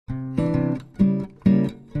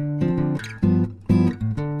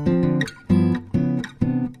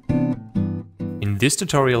this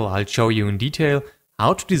tutorial I'll show you in detail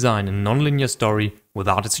how to design a nonlinear story with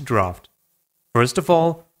Articy Draft. First of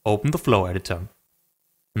all, open the flow editor.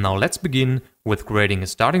 Now let's begin with creating a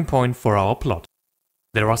starting point for our plot.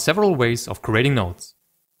 There are several ways of creating nodes.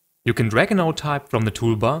 You can drag a node type from the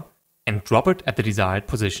toolbar and drop it at the desired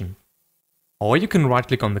position. Or you can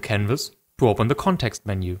right-click on the canvas to open the context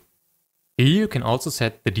menu. Here you can also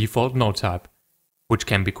set the default node type, which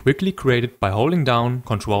can be quickly created by holding down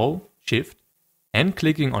Ctrl, Shift, and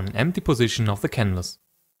clicking on an empty position of the canvas.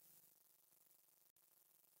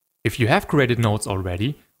 If you have created nodes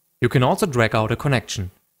already, you can also drag out a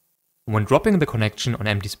connection. When dropping the connection on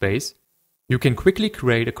empty space, you can quickly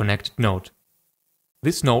create a connected node.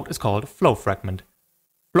 This node is called flow fragment.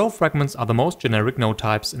 Flow fragments are the most generic node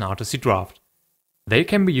types in Articy Draft. They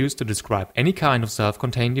can be used to describe any kind of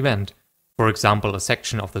self-contained event, for example a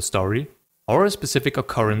section of the story or a specific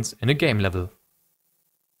occurrence in a game level.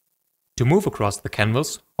 To move across the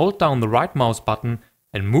canvas, hold down the right mouse button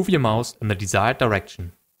and move your mouse in the desired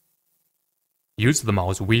direction. Use the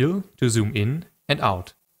mouse wheel to zoom in and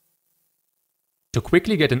out. To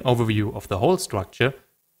quickly get an overview of the whole structure,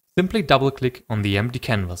 simply double-click on the empty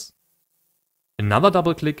canvas. Another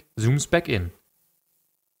double-click zooms back in.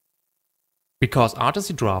 Because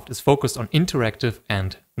Articy Draft is focused on interactive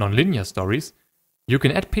and nonlinear stories, you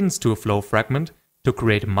can add pins to a flow fragment to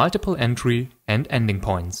create multiple entry and ending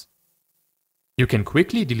points. You can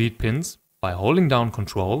quickly delete pins by holding down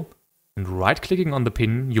Ctrl and right-clicking on the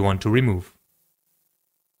pin you want to remove.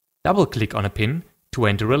 Double-click on a pin to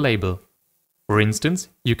enter a label. For instance,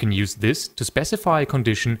 you can use this to specify a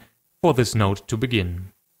condition for this node to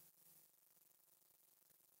begin.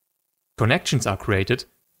 Connections are created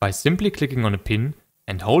by simply clicking on a pin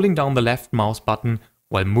and holding down the left mouse button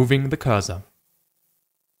while moving the cursor.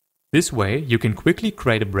 This way you can quickly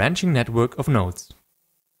create a branching network of nodes.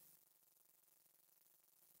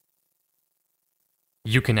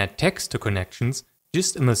 You can add text to connections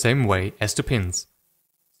just in the same way as to pins.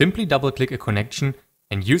 Simply double-click a connection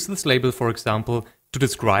and use this label, for example, to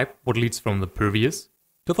describe what leads from the previous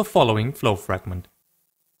to the following flow fragment.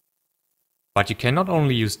 But you can not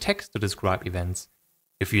only use text to describe events.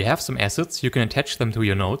 If you have some assets, you can attach them to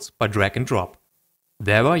your nodes by drag and drop.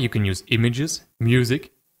 Thereby you can use images,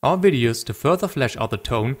 music, or videos to further flesh out the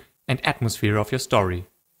tone and atmosphere of your story.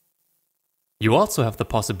 You also have the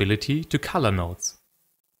possibility to color nodes.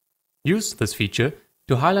 Use this feature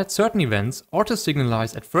to highlight certain events or to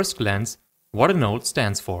signalize at first glance what a node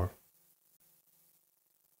stands for.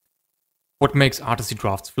 What makes Articy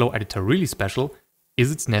Draft's flow editor really special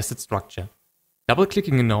is its nested structure.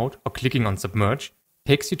 Double-clicking a node or clicking on Submerge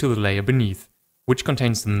takes you to the layer beneath, which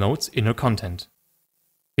contains the node's inner content.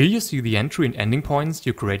 Here you see the entry and ending points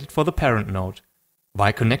you created for the parent node.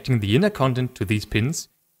 By connecting the inner content to these pins,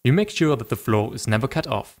 you make sure that the flow is never cut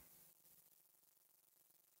off.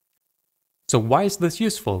 So why is this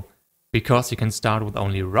useful? Because you can start with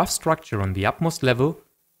only rough structure on the upmost level,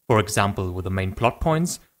 for example with the main plot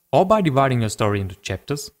points, or by dividing your story into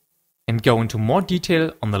chapters, and go into more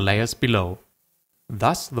detail on the layers below.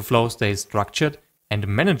 Thus the flow stays structured and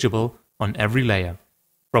manageable on every layer,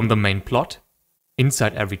 from the main plot,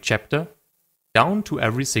 inside every chapter, down to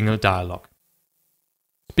every single dialogue.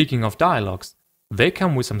 Speaking of dialogues, they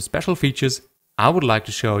come with some special features I would like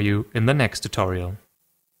to show you in the next tutorial.